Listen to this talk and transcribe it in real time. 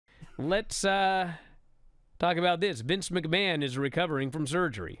Let's talk about this. Vince McMahon is recovering from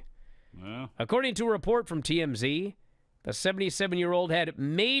surgery. Yeah. According to a report from TMZ, the 77-year-old had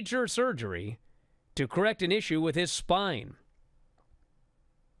major surgery to correct an issue with his spine.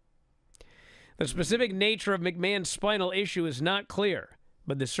 The specific nature of McMahon's spinal issue is not clear,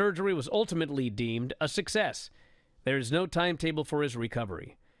 but the surgery was ultimately deemed a success. There is no timetable for his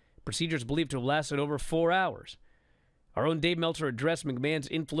recovery. Procedures believed to have lasted over 4 hours. Our own Dave Meltzer addressed McMahon's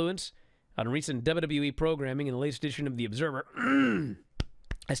influence on recent WWE programming in the latest edition of The Observer.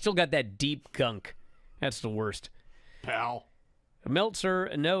 I still got that deep gunk. That's the worst. Pal.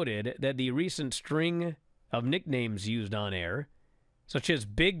 Meltzer noted that the recent string of nicknames used on air, such as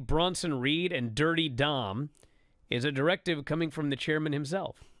Big Bronson Reed and Dirty Dom, is a directive coming from the chairman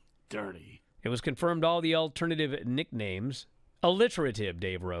himself. Dirty. It was confirmed all the alternative nicknames, alliterative,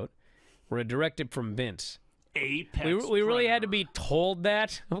 Dave wrote, were a directive from Vince. Apex We really had to Predator. be told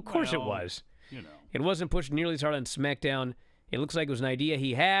that? Of course it was. You know. It wasn't pushed nearly as hard on SmackDown. It looks like it was an idea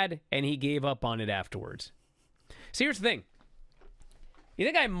he had, and he gave up on it afterwards. See, here's the thing. You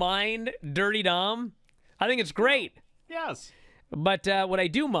think I mind Dirty Dom? I think it's great. Yes. But what I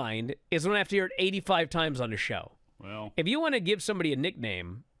do mind is when I have to hear it 85 times on the show. Well. If you want to give somebody a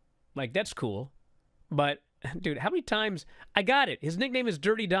nickname, like, that's cool. But, dude, how many times? I got it. His nickname is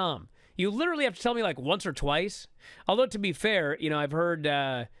Dirty Dom. You literally have to tell me, like, once or twice. Although, to be fair, you know, I've heard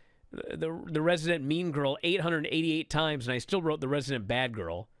the resident mean girl 888 times, and I still wrote the resident bad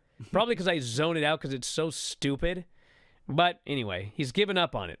girl. Probably because I zone it out because it's so stupid. But, anyway, he's given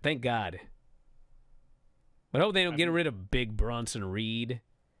up on it. Thank God. But I hope they don't get rid of Big Bronson Reed.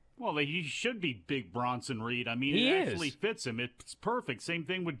 Well, he should be Big Bronson Reed. I mean, He it is. actually fits him. It's perfect. Same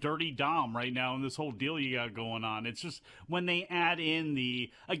thing with Dirty Dom right now and this whole deal you got going on. It's just when they add in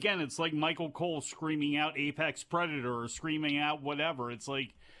again, it's like Michael Cole screaming out Apex Predator or screaming out whatever. It's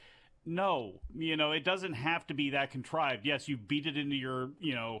like, no, you know, it doesn't have to be that contrived. Yes, you beat it into your,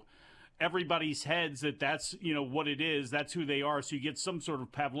 you know, everybody's heads that's, you know, what it is. That's who they are. So you get some sort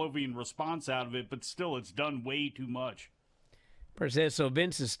of Pavlovian response out of it, but still it's done way too much. Says, so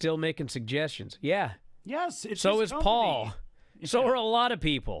Vince is still making suggestions. Yeah. Yes, it's So his is company. Paul. So are a lot of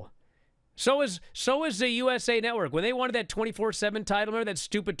people. So is the USA Network. When they wanted that 24/7 title, remember that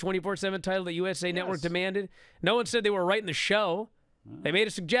stupid 24/7 title that USA Network demanded? No one said they were writing the show. They made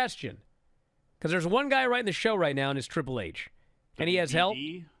a suggestion. Because there's one guy writing the show right now, and it's Triple H. And he has help.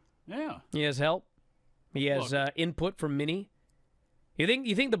 Yeah. He has help. He has input from Minnie. You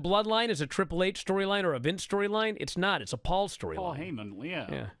think the Bloodline is a Triple H storyline or a Vince storyline? It's not. It's a Paul storyline. Paul Heyman, yeah.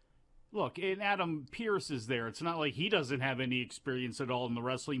 Yeah. Look, and Adam Pearce is there. It's not like he doesn't have any experience at all in the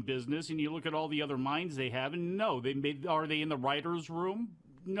wrestling business. And you look at all the other minds they have, and no, are they in the writer's room?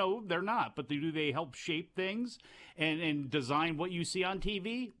 No, they're not. But do they help shape things and design what you see on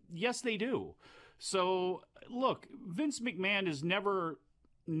TV? Yes, they do. So, look, Vince McMahon is never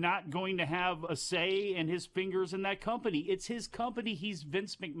not going to have a say and his fingers in that company. It's his company. He's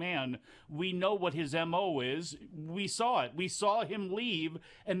Vince McMahon. We know what his MO is. We saw it. We saw him leave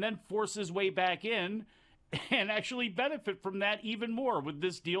and then force his way back in and actually benefit from that even more with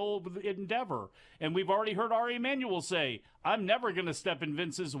this deal with Endeavor. And we've already heard Ari Emanuel say, I'm never going to step in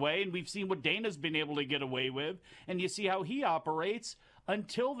Vince's way. And we've seen what Dana's been able to get away with. And you see how he operates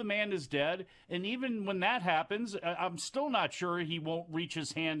until the man is dead. And even when that happens, I'm still not sure he won't reach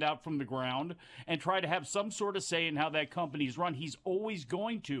his hand out from the ground and try to have some sort of say in how that company's run. He's always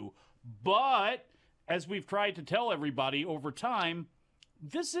going to. But as we've tried to tell everybody over time,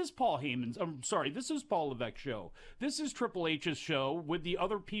 this is Paul Heyman's. This is Paul Levesque's show. This is Triple H's show with the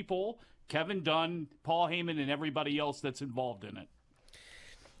other people, Kevin Dunn, Paul Heyman, and everybody else that's involved in it.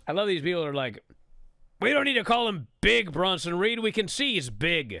 I love these people that are like, we don't need to call him Big Bronson Reed. We can see he's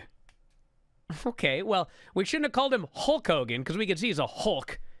big. Okay, well, we shouldn't have called him Hulk Hogan because we can see he's a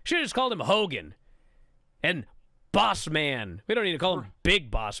Hulk. Should have just called him Hogan. And Boss Man. We don't need to call him Big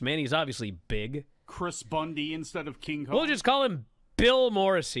Boss Man. He's obviously big. Chris Bundy instead of King Kong. We'll just call him Bill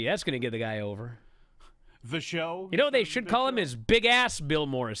Morrissey. That's going to get the guy over. The Show. You know what they should call him is Big Ass Bill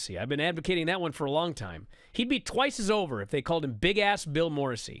Morrissey. I've been advocating that one for a long time. He'd be twice as over if they called him Big Ass Bill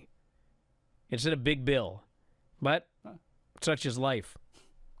Morrissey instead of Big Bill. But such is life.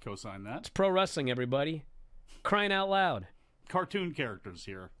 Co-sign that. It's pro wrestling, everybody. Crying out loud. Cartoon characters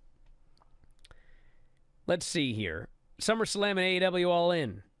here. Let's see here. SummerSlam and AEW All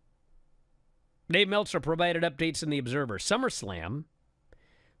In. Dave Meltzer provided updates in The Observer. SummerSlam,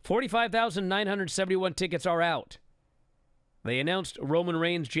 45,971 tickets are out. They announced Roman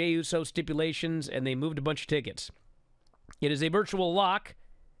Reigns, Jey Uso stipulations, and they moved a bunch of tickets. It is a virtual lock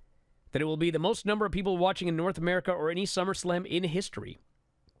that it will be the most number of people watching in North America or any SummerSlam in history.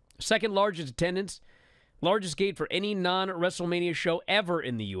 Second largest attendance, largest gate for any non-WrestleMania show ever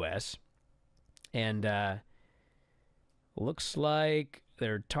in the U.S. And looks like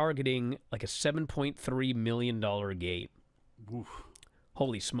they're targeting like a $7.3 million gate. Oof.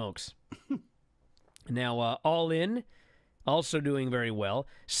 Holy smokes. Now, All In, also doing very well.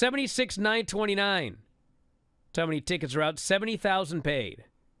 76,929. That's how many tickets are out. 70,000 paid.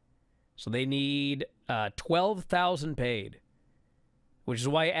 So they need 12,000 paid, which is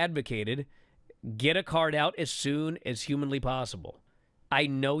why I advocated get a card out as soon as humanly possible. I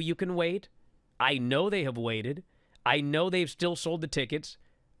know you can wait. I know they have waited. I know they've still sold the tickets.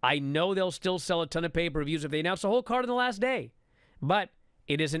 I know they'll still sell a ton of pay-per-views if they announce the whole card on the last day. But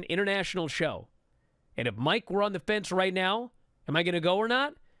it is an international show. And if Mike were on the fence right now, am I going to go or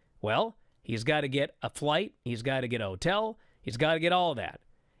not? Well, he's got to get a flight. He's got to get a hotel. He's got to get all of that.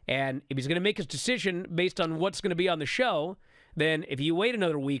 And if he's going to make his decision based on what's going to be on the show, then if you wait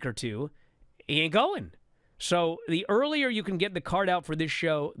another week or two, he ain't going. So the earlier you can get the card out for this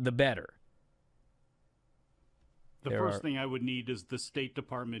show, the better. The first thing I would need is the State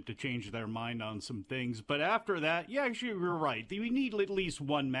Department to change their mind on some things. But after that, yeah, actually, you're right. We need at least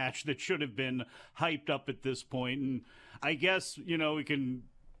one match that should have been hyped up at this point. And I guess, you know, we can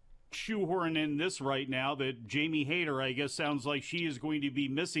shoehorn in this right now that Jamie Hayter, I guess, sounds like she is going to be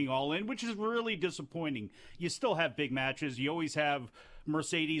missing All In, which is really disappointing. You still have big matches. You always have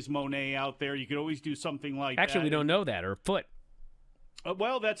Mercedes Moné out there. You could always do something like that. Actually, we don't know that. Or Foot.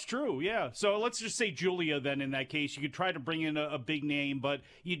 Well, that's true, yeah. So let's just say Julia then in that case. You could try to bring in a big name, but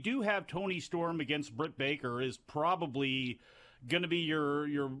you do have Toni Storm against Britt Baker is probably going to be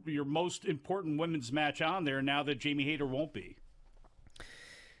your most important women's match on there now that Jamie Hayter won't be.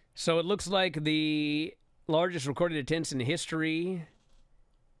 So it looks like the largest recorded attendance in history,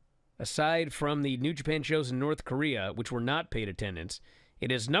 aside from the New Japan shows in North Korea, which were not paid attendance,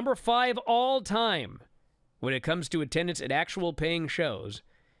 it is number 5 all time when it comes to attendance at actual paying shows,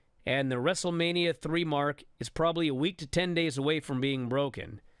 and the WrestleMania 3 mark is probably a week to 10 days away from being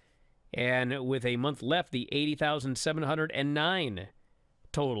broken. And with a month left, the 80,709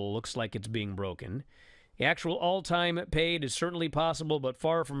 total looks like it's being broken. The actual all-time paid is certainly possible, but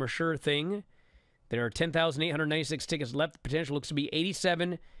far from a sure thing. There are 10,896 tickets left. The potential looks to be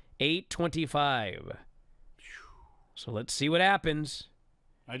 87,825. So let's see what happens.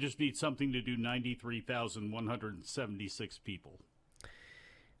 I just need something to do 93,176 people.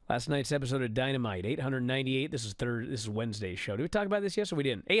 Last night's episode of Dynamite, 898. This is Wednesday's show. Did we talk about this yesterday? We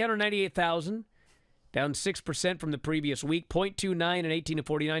didn't. 898,000, down 6% from the previous week. 0.29 and 18 to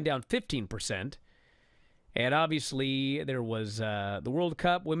 49, down 15%. And obviously, there was the World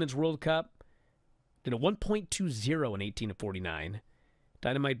Cup, Women's World Cup. Did a 1.20 in 18 to 49.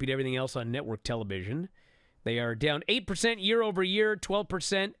 Dynamite beat everything else on network television. They are down 8% year over year,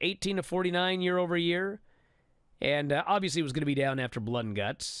 12%, 18 to 49 year over year. And obviously it was going to be down after Blood and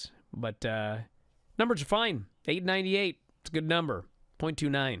Guts. But numbers are fine. 898. It's a good number.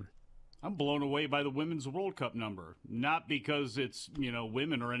 0.29. I'm blown away by the Women's World Cup number. Not because it's, you know,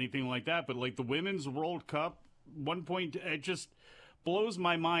 women or anything like that, but like the Women's World Cup, it just blows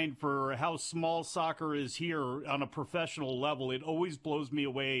my mind for how small soccer is here on a professional level. It always blows me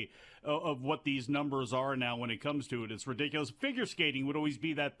away of what these numbers are now when it comes to it. It's ridiculous. Figure skating would always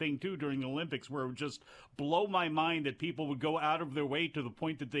be that thing, too, during the Olympics, where it would just blow my mind that people would go out of their way to the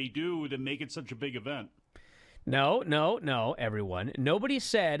point that they do to make it such a big event. No, everyone. Nobody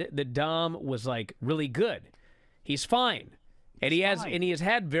said that Dom was, like, really good. He's fine. And he has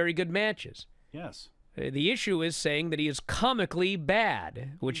had very good matches. Yes. The issue is saying that he is comically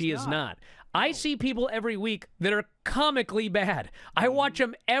bad, which he is not. I see people every week that are comically bad. I watch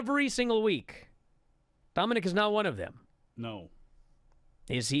them every single week. Dominik is not one of them. No.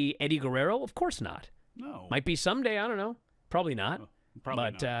 Is he Eddie Guerrero? Of course not. No. Might be someday. I don't know. Probably not.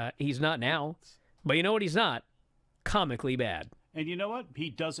 But he's not now. But you know what he's not? Comically bad. And you know what? He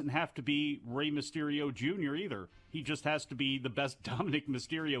doesn't have to be Rey Mysterio Jr. either. He just has to be the best Dominik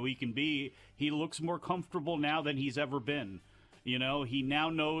Mysterio he can be. He looks more comfortable now than he's ever been. You know, he now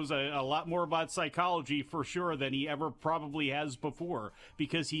knows a lot more about psychology for sure than he ever probably has before,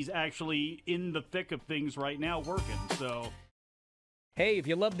 because he's actually in the thick of things right now working. So, hey, if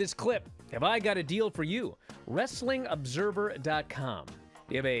you love this clip, have I got a deal for you? WrestlingObserver.com. Do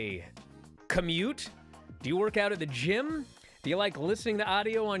you have a commute? Do you work out at the gym? Do you like listening to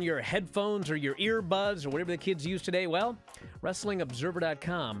audio on your headphones or your earbuds or whatever the kids use today? Well,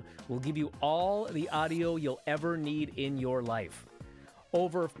 WrestlingObserver.com will give you all the audio you'll ever need in your life.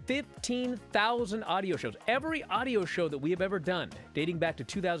 Over 15,000 audio shows. Every audio show that we have ever done, dating back to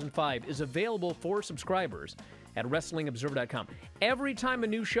 2005, is available for subscribers. at WrestlingObserver.com. Every time a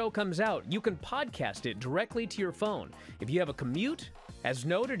new show comes out, you can podcast it directly to your phone. If you have a commute, as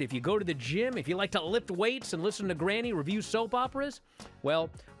noted, if you go to the gym, if you like to lift weights and listen to Granny review soap operas, well,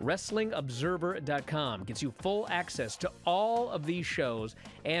 WrestlingObserver.com gets you full access to all of these shows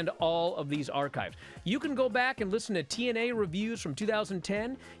and all of these archives. You can go back and listen to TNA reviews from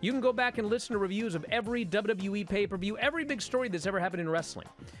 2010. You can go back and listen to reviews of every WWE pay-per-view, every big story that's ever happened in wrestling.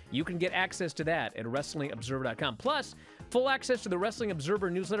 You can get access to that at WrestlingObserver.com. Plus, full access to the Wrestling Observer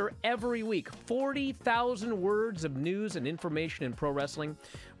newsletter every week. 40,000 words of news and information in pro wrestling.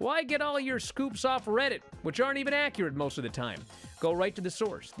 Why get all your scoops off Reddit, which aren't even accurate most of the time? Go right to the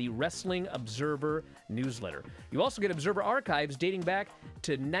source, the Wrestling Observer newsletter. You also get Observer archives dating back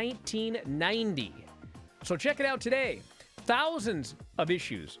to 1990. So check it out today. Thousands of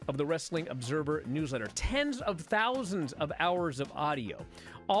issues of the Wrestling Observer newsletter. Tens of thousands of hours of audio.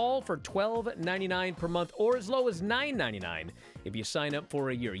 All for $12.99 per month or as low as $9.99 if you sign up for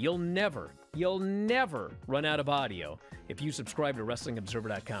a year. You'll never run out of audio if you subscribe to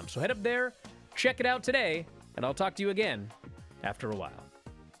WrestlingObserver.com. So head up there, check it out today, and I'll talk to you again after a while.